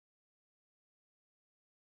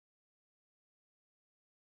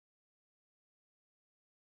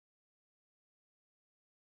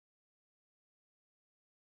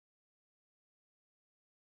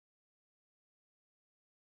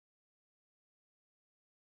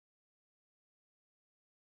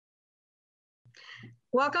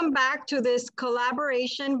Welcome back to this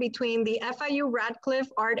collaboration between the FIU Ratcliffe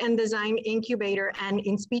Art and Design Incubator and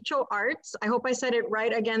Inspicio Arts. I hope I said it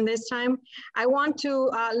right again this time. I want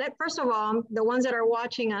to first of all, the ones that are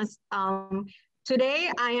watching us,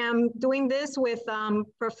 today I am doing this with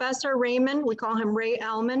Professor Raymond, we call him Ray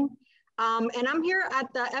Ellman. And I'm here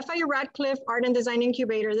at the FIU Ratcliffe Art and Design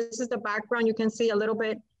Incubator. This is the background. You can see a little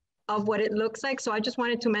bit of what it looks like. So I just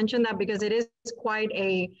wanted to mention that because it is quite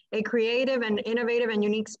a creative and innovative and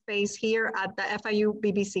unique space here at the FIU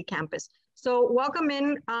BBC campus. So welcome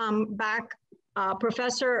in back,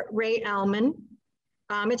 Professor Ray Ellman.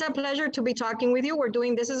 It's a pleasure to be talking with you.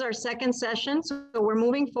 This is our second session. So we're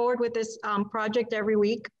moving forward with this project every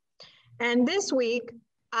week. And this week,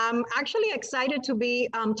 I'm actually excited to be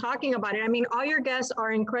talking about it. I mean, all your guests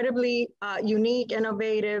are incredibly unique,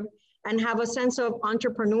 innovative, and have a sense of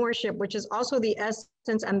entrepreneurship, which is also the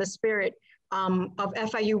essence and the spirit of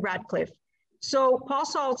FIU Ratcliffe. So Paul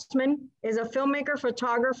Saltzman is a filmmaker,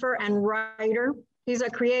 photographer, and writer. He's a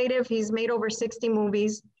creative. He's made over 60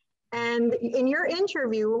 movies. And in your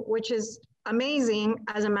interview, which is amazing,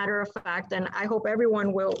 as a matter of fact, and I hope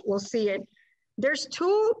everyone will see it, there's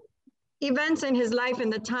two events in his life in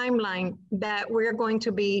the timeline that we're going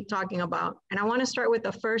to be talking about. And I want to start with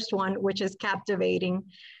the first one, which is captivating.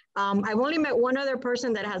 I've only met one other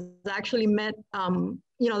person that has actually met, the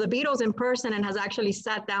Beatles in person and has actually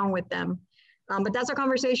sat down with them. But that's a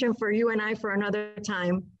conversation for you and I for another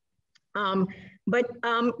time. But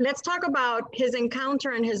let's talk about his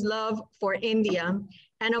encounter and his love for India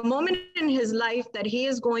and a moment in his life that he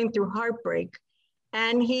is going through heartbreak.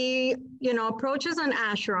 And he, approaches an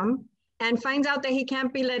ashram and finds out that he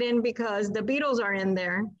can't be let in because the Beatles are in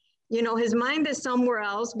there. His mind is somewhere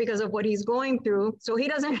else because of what he's going through. So he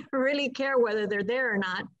doesn't really care whether they're there or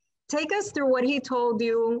not. Take us through what he told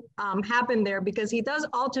you happened there, because he does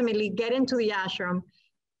ultimately get into the ashram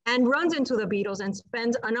and runs into the Beatles and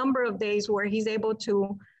spends a number of days where he's able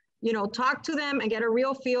to, talk to them and get a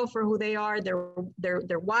real feel for who they are.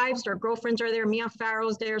 Their wives, their girlfriends are there. Mia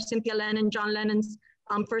Farrow's there. Cynthia Lennon, John Lennon's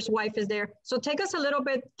first wife is there. So take us a little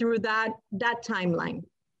bit through that timeline.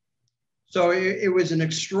 So it was an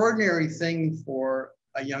extraordinary thing for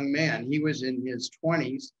a young man. He was in his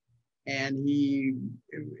 20s and he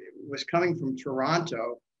was coming from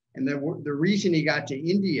Toronto. And the reason he got to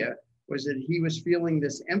India was that he was feeling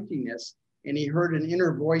this emptiness, and he heard an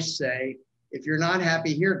inner voice say, if you're not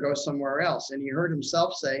happy here, go somewhere else. And he heard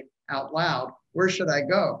himself say out loud, where should I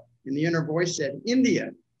go? And the inner voice said,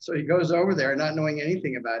 India. So he goes over there not knowing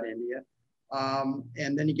anything about India.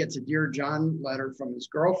 And then he gets a Dear John letter from his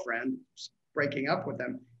girlfriend breaking up with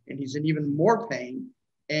him, and he's in even more pain.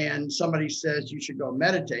 And somebody says, you should go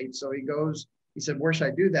meditate. So he goes, he said, where should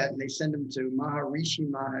I do that? And they send him to Maharishi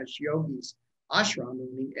Mahesh Yogi's ashram.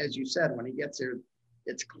 And as you said, when he gets there,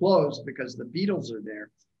 it's closed because the Beatles are there.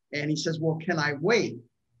 And he says, well, can I wait?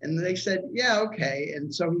 And they said, yeah, okay.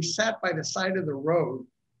 And so he sat by the side of the road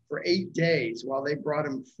for 8 days while they brought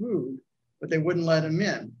him food, but they wouldn't let him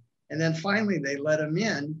in. And then finally they let him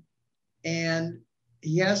in, and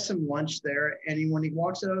he has some lunch there. And when he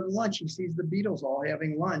walks out of the lunch, he sees the Beatles all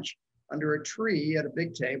having lunch under a tree at a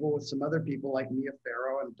big table with some other people like Mia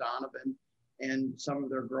Farrow and Donovan and some of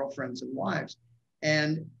their girlfriends and wives.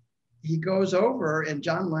 And he goes over, and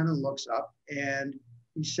John Lennon looks up and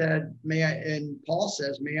he said, and Paul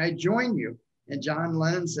says, may I join you? And John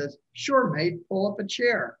Lennon says, sure, mate, pull up a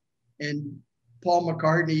chair. And Paul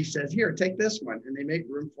McCartney says, here, take this one. And they make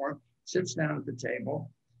room for him, sits down at the table.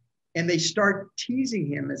 And they start teasing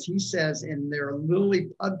him, as he says, in their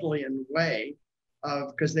Lilliputian way,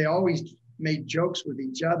 because they always made jokes with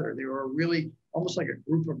each other. They were really almost like a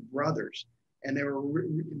group of brothers. And they were,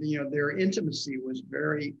 their intimacy was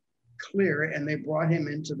very clear, and they brought him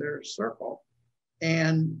into their circle.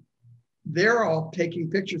 And they're all taking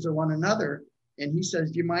pictures of one another. And he says,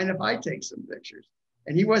 do you mind if I take some pictures?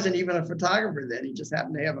 And he wasn't even a photographer then. He just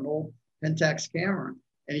happened to have an old Pentax camera.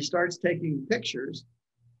 And he starts taking pictures.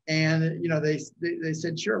 And they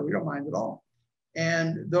said, sure, we don't mind at all.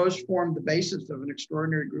 And those formed the basis of an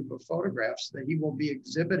extraordinary group of photographs that he will be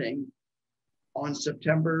exhibiting on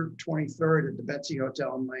September 23rd at the Betsy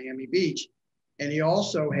Hotel in Miami Beach. And he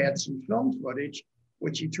also had some film footage,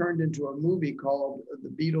 which he turned into a movie called The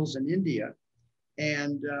Beatles in India.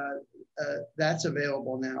 And that's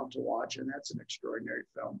available now to watch, and that's an extraordinary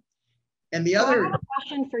film. And the other— I have a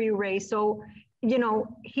question for you, Ray. So,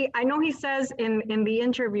 I know he says in the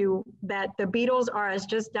interview that the Beatles are as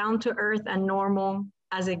just down to earth and normal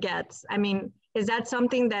as it gets. I mean, is that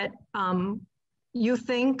something that you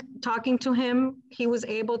think, talking to him, he was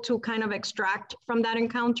able to kind of extract from that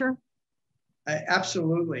encounter?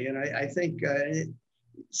 Absolutely. And I think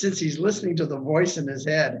since he's listening to the voice in his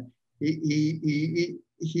head, he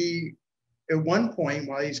at one point,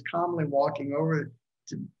 while he's calmly walking over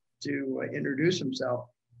to introduce himself,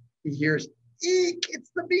 he hears, "Eek,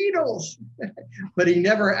 it's the Beatles." But he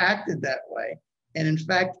never acted that way. And in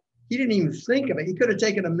fact, he didn't even think of it. He could have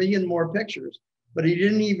taken a million more pictures, but he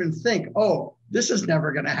didn't even think, oh, this is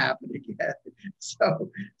never going to happen again.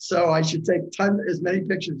 So I should take as many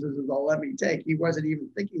pictures as they'll let me take. He wasn't even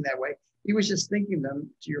thinking that way. He was just thinking them,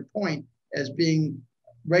 to your point, as being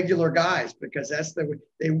regular guys, because that's the way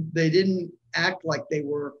they didn't act like they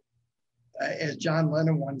were, as John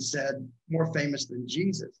Lennon once said, more famous than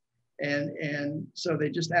Jesus. And so they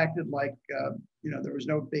just acted like, there was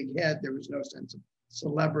no big head, there was no sense of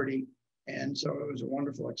celebrity. And so it was a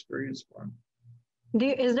wonderful experience for him.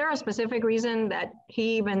 Is there a specific reason that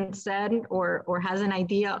he even said or has an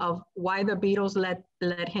idea of why the Beatles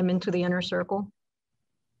let him into the inner circle?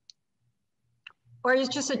 Or it's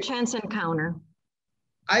just a chance encounter?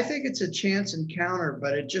 I think it's a chance encounter,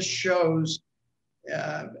 but it just shows,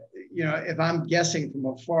 if I'm guessing from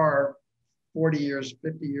afar, 40 years,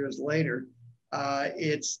 50 years later,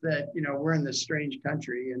 it's that, we're in this strange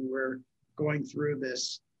country and we're going through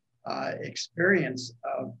this experience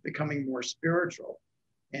of becoming more spiritual.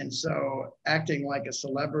 And so acting like a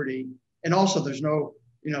celebrity, and also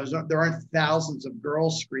there aren't thousands of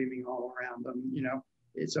girls screaming all around them,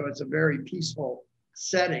 so it's a very peaceful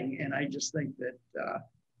setting. And I just think that,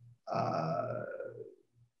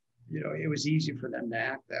 it was easy for them to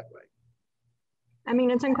act that way. I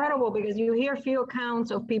mean, it's incredible because you hear few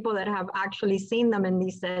accounts of people that have actually seen them in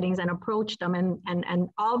these settings and approached them, and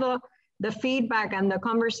all the feedback and the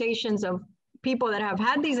conversations of people that have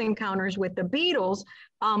had these encounters with the Beatles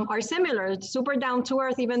are similar. It's super down to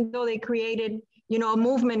earth, even though they created, a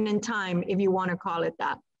movement in time, if you want to call it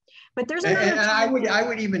that. But there's another. And I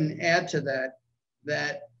would even add to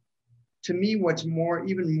that to me, what's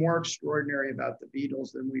even more extraordinary about the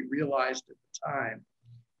Beatles than we realized at the time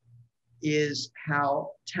is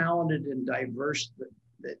how talented and diverse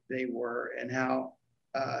that they were, and how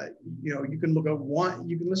you can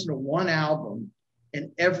listen to one album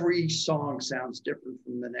and every song sounds different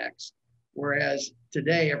from the next, whereas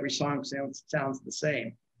today every song sounds the same.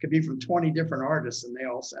 It could be from 20 different artists and they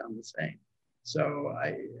all sound the same. So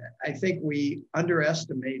I think we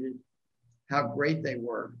underestimated how great they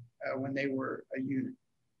were when they were a unit.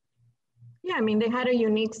 Yeah, I mean, they had a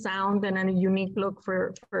unique sound and a unique look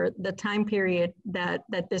for the time period that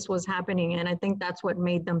this was happening. And I think that's what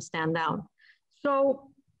made them stand out.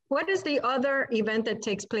 So what is the other event that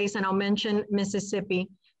takes place, and I'll mention Mississippi,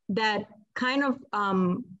 that kind of,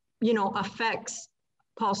 affects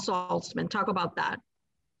Paul Saltzman? Talk about that.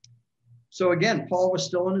 So again, Paul was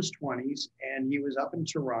still in his 20s, and he was up in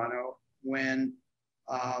Toronto when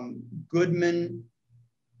Goodman,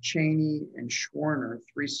 Cheney, and Schwerner,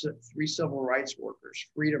 three civil rights workers,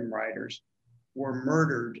 freedom riders, were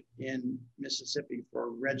murdered in Mississippi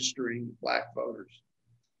for registering Black voters.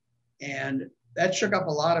 And that shook up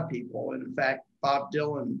a lot of people. And in fact, Bob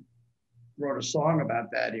Dylan wrote a song about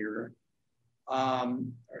that era,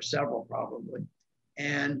 or several probably.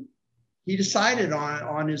 And he decided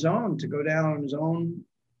on his own to go down on his own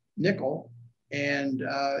nickel and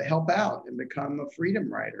help out and become a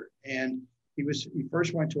freedom rider. And he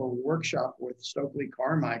first went to a workshop with Stokely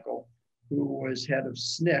Carmichael, who was head of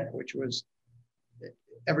SNCC, which was,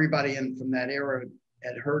 everybody from that era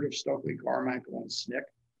had heard of Stokely Carmichael and SNCC,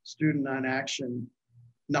 Student Non-Action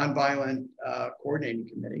Nonviolent Coordinating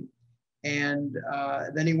Committee. And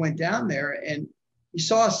then he went down there and he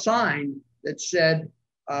saw a sign that said,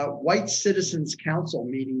 White Citizens Council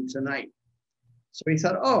meeting tonight. So he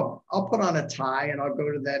thought, oh, I'll put on a tie and I'll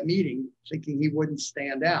go to that meeting, thinking he wouldn't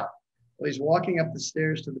stand out. Well, he's walking up the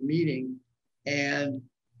stairs to the meeting and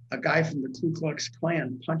a guy from the Ku Klux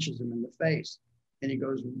Klan punches him in the face. And he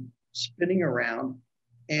goes spinning around,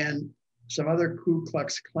 and some other Ku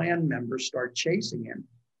Klux Klan members start chasing him.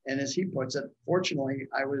 And as he puts it, fortunately,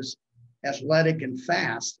 I was athletic and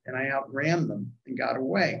fast, and I outran them and got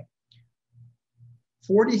away.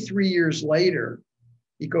 43 years later,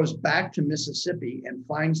 he goes back to Mississippi and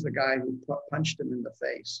finds the guy who punched him in the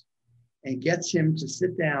face and gets him to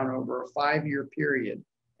sit down over a 5-year period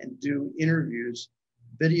and do interviews,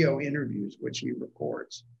 video interviews, which he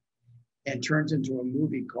records, and turns into a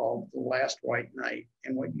movie called The Last White Knight.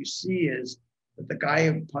 And what you see is that the guy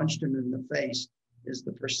who punched him in the face is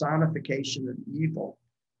the personification of evil.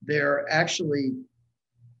 They're actually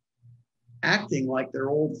acting like they're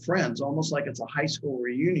old friends, almost like it's a high school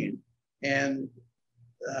reunion. And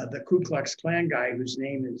the Ku Klux Klan guy, whose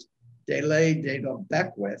name is Dele de la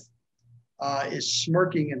Beckwith, is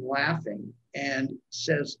smirking and laughing and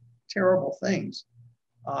says terrible things.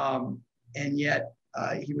 And yet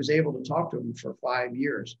he was able to talk to him for 5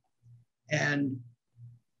 years. And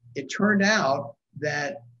it turned out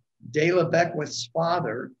that Dela Beckwith's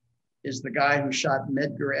father is the guy who shot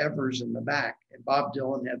Medgar Evers in the back. And Bob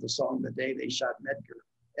Dylan had the song The Day They Shot Medgar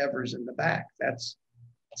Evers in the Back. That's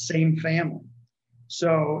same family.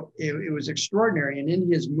 So it was extraordinary. And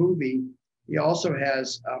in his movie, he also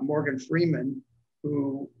has Morgan Freeman,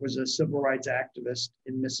 who was a civil rights activist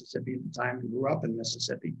in Mississippi at the time and grew up in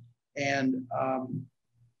Mississippi, and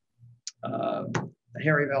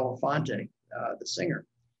Harry Belafonte, the singer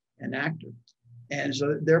and actor. And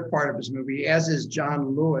so they're part of his movie, as is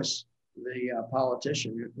John Lewis, the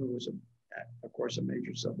politician, who was, of course, a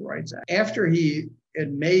major civil rights activist. After he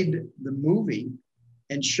had made the movie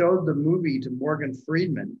and showed the movie to Morgan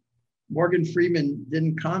Freeman, Morgan Freeman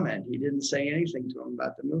didn't comment. He didn't say anything to him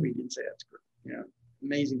about the movie. He didn't say, that's great, you know,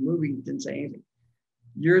 amazing movie. He didn't say anything.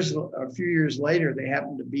 A few years later, they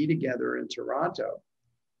happened to be together in Toronto.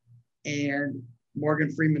 And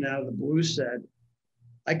Morgan Freeman, out of the blue, said,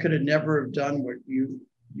 I could have never have done what you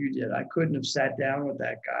did. I couldn't have sat down with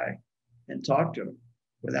that guy and talked to him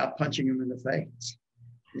without punching him in the face.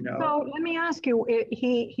 You know? So let me ask you,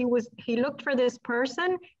 he looked for this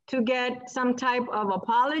person to get some type of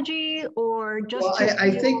apology, or just? Well,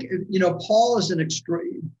 I think, you know, Paul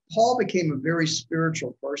became a very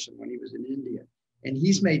spiritual person when he was in India, and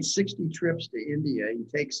he's made 60 trips to India. He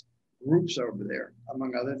takes groups over there,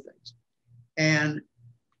 among other things. And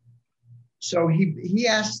so he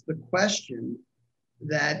asked the question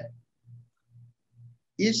that,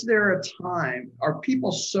 is there a time, are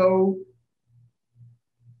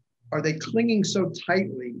they clinging so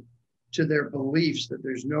tightly to their beliefs that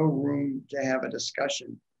there's no room to have a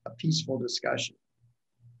discussion, a peaceful discussion?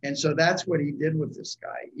 And so that's what he did with this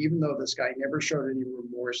guy, even though this guy never showed any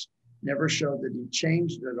remorse, never showed that he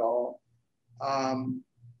changed at all.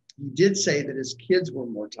 He did say that his kids were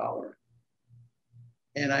more tolerant.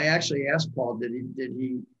 And I actually asked Paul, did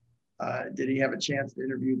he have a chance to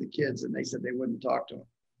interview the kids? And they said they wouldn't talk to him.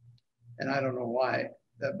 And I don't know why,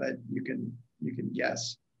 but you can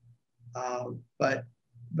guess. But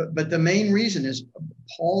the main reason is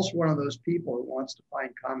Paul's one of those people who wants to find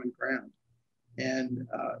common ground and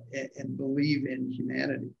believe in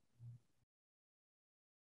humanity.